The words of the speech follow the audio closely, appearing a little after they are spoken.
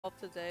up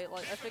to date.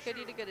 Like, I think I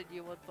need to get a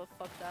new one, but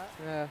fuck that.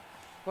 Yeah.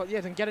 Well, yeah,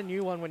 then get a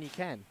new one when you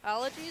can.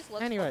 Allergies?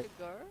 Let's anyway,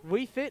 fucking go.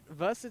 WeFit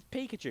versus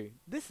Pikachu.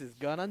 This is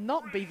gonna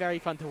not be very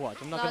fun to watch.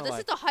 I'm not gonna lie. This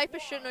is the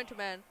hypest shit known to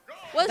man.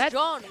 Where's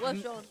John?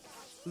 Where's John?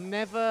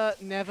 Never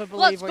believe.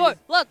 Let's go!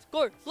 Let's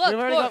go! Let's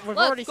go! We've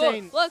already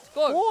seen Let's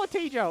go! 4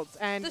 T-jolts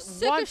and the 1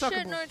 sickest soccer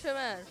shit ball. known to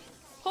man.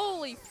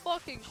 Holy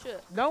fucking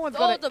shit. No one's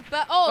got it. The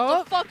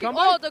fucking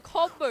combo? the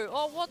combo.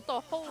 Oh, what the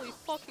holy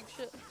fucking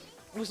shit.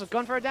 Whistle's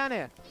gone for a down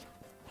air.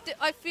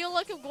 I feel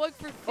like I'm going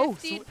for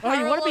 15 Oh,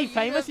 you want to be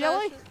famous,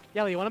 Yellow?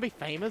 Yellow, you want to be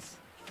famous?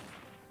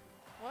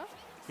 What?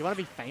 You want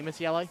to be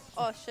famous, Yellow?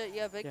 Oh shit,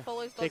 yeah,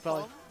 bigfollows.com. Big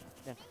follows.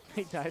 Yeah,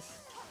 he does.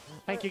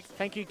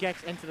 Thank you,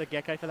 Gex, enter the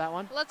gecko for that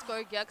one. Let's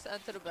go, Gex,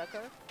 enter the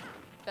Becco.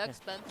 Gex,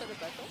 enter the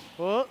Becco.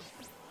 Whoa.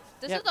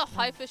 This is the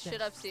hypest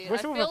shit I've seen.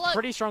 Whistle with a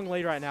pretty strong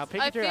lead right now.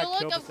 Pikachu I feel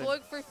like I'm 12%.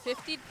 going for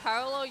 15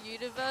 parallel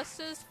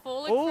universes,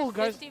 falling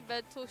for 50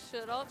 mental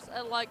shit-ups,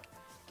 and like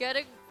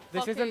getting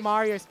This isn't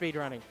Mario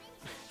speedrunning.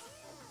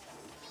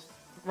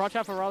 Watch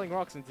out for rolling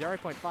rocks and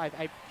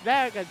 0.5.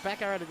 There it goes,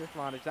 back air at a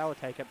disadvantage. That will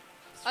take it.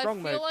 Strong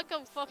move. I feel like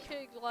I'm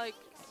fucking like...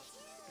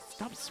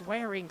 Stop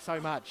swearing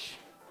so much.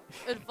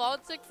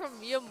 Advancing from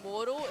mere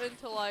mortal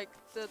into like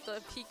the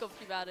peak of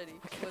humanity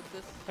with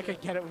this. Okay,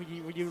 get it.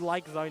 You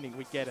like zoning.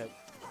 We get it.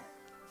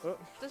 Oh.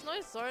 There's no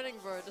zoning,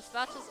 bro. This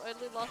match has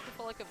only lasted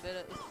for like a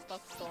minute. It's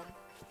stuck gone.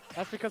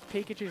 That's because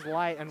Pikachu's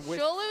light and surely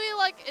we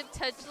like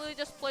intentionally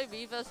just play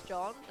me versus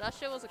John? That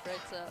shit was a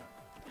great set.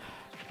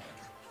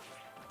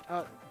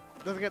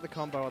 Doesn't get the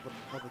combo of the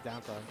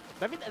down throw.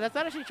 That's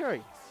not actually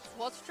true.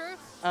 What's true?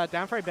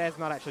 Down throw bear's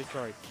not actually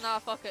true. Nah,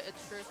 fuck it.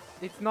 It's true.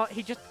 It's not.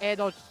 He just air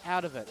dodged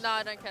out of it. Nah,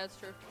 I don't care. It's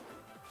true.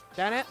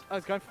 Down air. I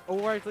was going for all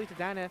roads lead to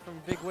down air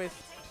from Big Whis.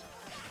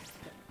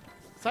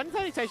 Sudden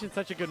Salutation is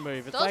such a good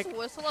move. It's Does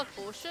Whissle have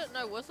bullshit?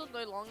 No, Whissle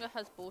no longer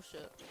has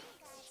bullshit.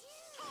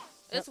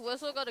 Is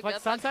Whissle got to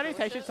get Sudden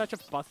Salutation is such a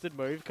busted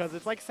move because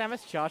it's like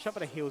Samus charge up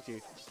but it heals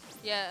you.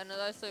 Yeah, and it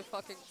also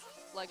fucking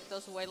like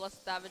does way less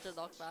damage and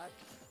knockback.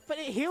 But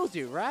it heals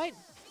you, right?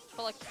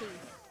 For like 2.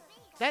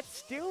 That's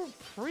still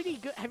pretty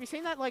good. Have you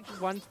seen that like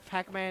one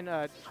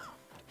Pac-Man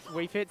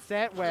Wii Fit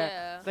set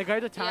where they go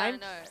to time?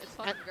 Yeah, I know. It's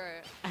fucking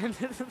great. And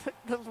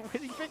the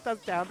Wii Fit does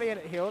down B and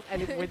it heals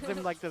and it wins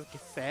him like the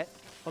set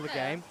or the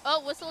game.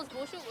 Oh, Whissle is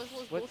bullshit.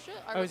 Whissle is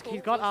bullshit.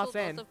 He's got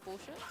Arsene.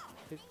 Bullshit.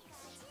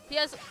 He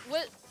has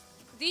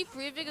deep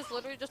breathing is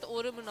literally just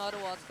autumn and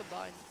auto arts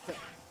combined.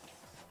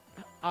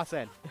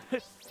 Arsene.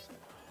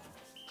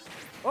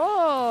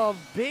 Oh,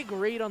 big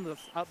read on the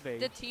up B.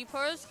 The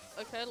T-pose.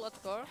 Okay, let's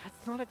go.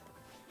 That's not a...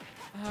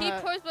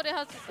 T-pose, but it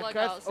has to slug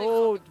out.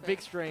 Oh,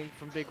 big string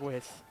from Big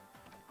Whis.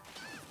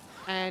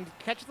 And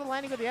catches the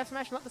landing with the F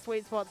smash, not the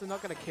sweet spot, so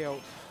not going to kill.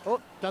 Oh,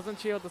 doesn't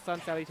shield the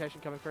Sun Salutation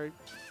coming through.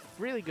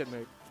 Really good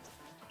move.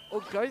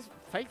 Oh,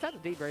 fakes out the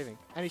deep breathing.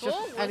 And he's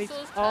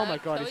oh my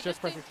god, he's just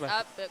pressing splash.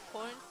 At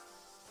Bitcoin.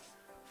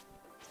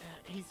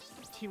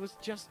 He was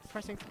just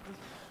pressing.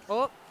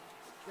 Oh,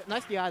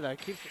 nice DI though.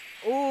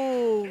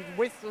 Oh,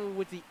 Whissle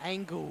with the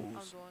angles. I'm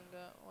doing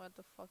that. What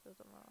the fuck is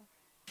it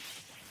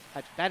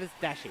now? That is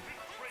Dashie.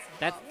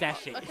 That's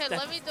Dashie. Okay,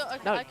 let me do. Okay,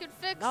 no, I can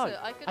fix no, it.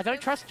 I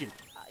don't trust you.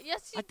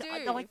 Yes, you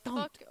do. No, I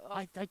don't.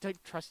 I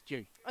don't trust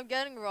you. I'm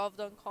getting robbed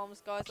on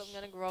comms, guys. I'm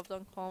getting robbed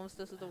on comms.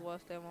 This is the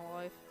worst day of my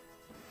life.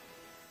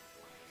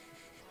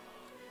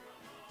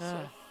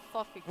 So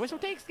fucking. Whissle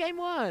takes game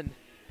 1.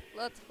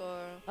 Let's go.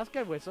 Let's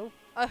go, Whissle.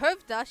 I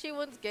hope Dashie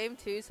wins game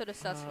 2 so the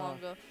set's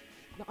longer.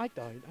 No, I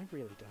don't. I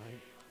really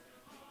don't.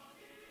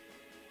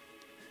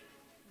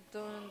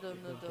 Dun dun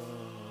dun dun.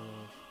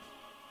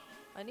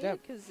 I need a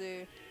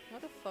kazoo.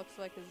 What the fuck's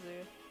my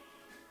kazoo?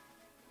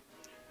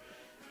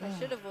 I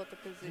should have bought the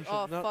kazoo.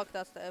 Oh fuck,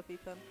 that's the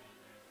EpiPen.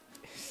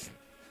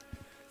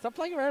 Stop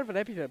playing around with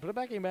an EpiPen. Put it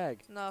back in your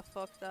bag. Nah,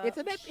 fuck that. It's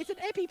an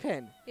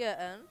EpiPen.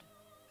 Yeah, and?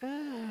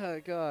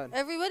 Oh god.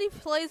 Everybody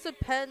plays with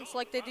pens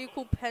like they do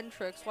cool pen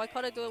tricks. Why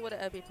can't I do it with an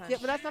EpiPen? Yeah,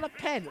 but that's not a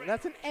pen.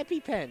 That's an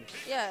EpiPen.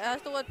 Yeah, it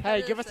has the word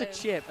pen. Hey, give us a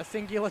chip. A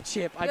singular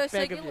chip. I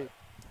beg of you.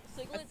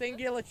 A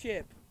singular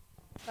chip.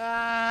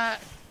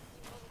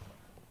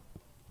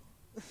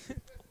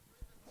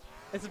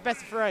 It's the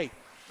best of 3.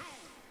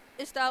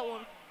 It's that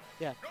one.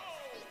 Yeah.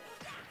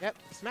 Yep.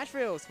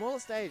 Smashville, smaller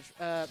stage.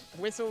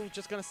 Whissle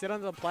just gonna sit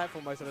under the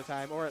platform most of the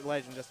time, or at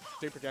ledge and just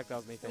do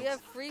projectiles. Me We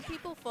have 3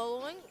 people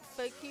following.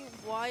 Fakey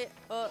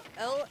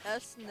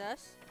LS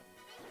Ness.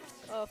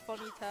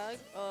 Funny tag.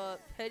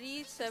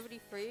 Petty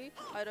 73.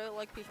 I don't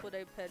like people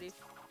named Petty.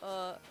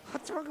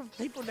 What's wrong with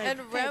people named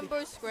and Petty?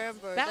 Rambo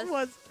Scramber.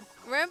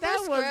 Rambo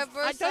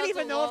Scramber. I don't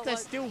even know if they're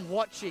still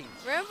watching.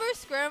 Rambo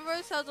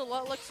Scramber sounds a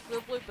lot like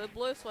Scribbly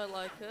Bibbly, so I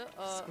like it.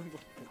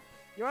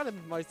 You are the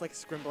most like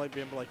scrimbly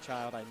bimbly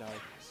child I know.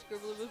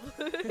 Scribbly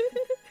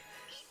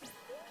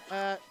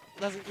Bibbly.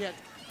 Doesn't yet.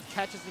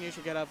 Catches the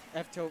neutral get up.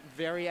 F tilt,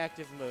 very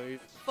active move.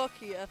 Fuck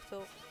you, F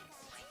tilt.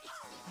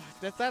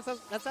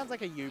 That sounds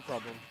like a you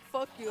problem.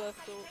 Fuck you,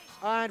 F tilt.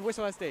 And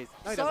Whissle has D's.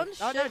 No, he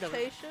doesn't. Oh, no, he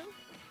doesn't.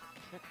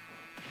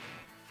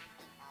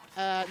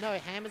 No,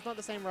 Ham is not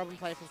the same Robin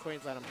player from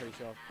Queensland, I'm pretty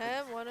sure.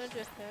 Ham, 100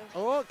 Ham.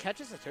 Oh,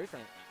 catches a 2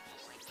 frame.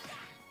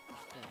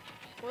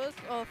 What's,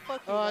 oh,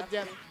 fuck you, Oh, Dashie.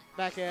 yeah.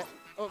 Back air.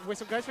 Oh,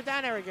 Whissle goes for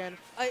down air again.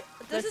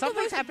 This is the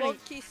something's most happening.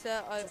 wonky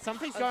set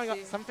Something's I've going on.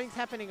 seen. Something's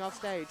happening off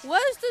stage.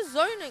 Where's the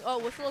zoning? Oh,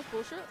 Whissle is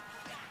bullshit?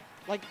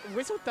 Like,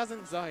 Whissle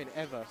doesn't zone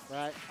ever,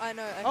 right? I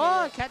know.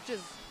 Oh,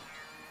 catches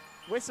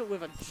Whissle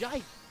with a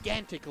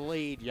gigantic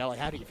lead. Yellow,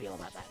 how do you feel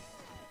about that?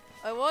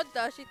 I want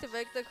Dashie to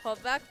make the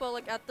comeback, but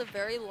like at the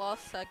very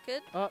last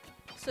second.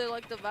 So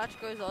like the match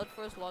goes on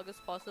for as long as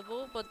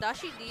possible. But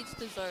Dashie needs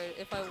to zone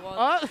if I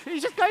want. Oh, he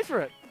just goes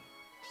for it.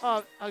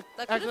 Oh,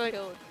 that could have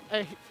killed.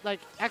 Like,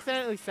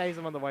 accidentally saves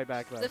him on the way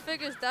back, though. The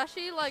thing is,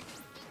 Dashie, like,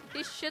 he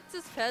shits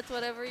his pants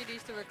whenever he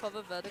needs to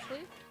recover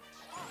vertically.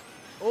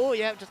 Oh,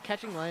 yeah, just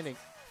catching landings.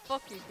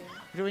 Fuck you, King.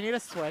 Do we need a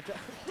sweater?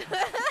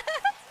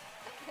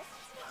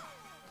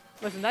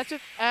 Listen, that's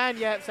just... And,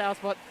 yeah, South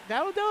Spot.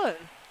 That'll do it.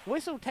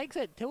 Whissle takes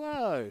it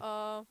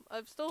 2-0.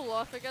 I'm still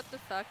laughing at the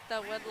fact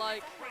that when,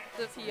 like,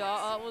 the PR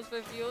art was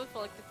revealed for,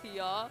 like, the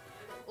PR,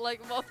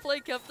 like, my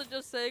play kept on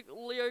just saying,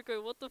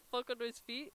 Lyoko, what the fuck on his feet?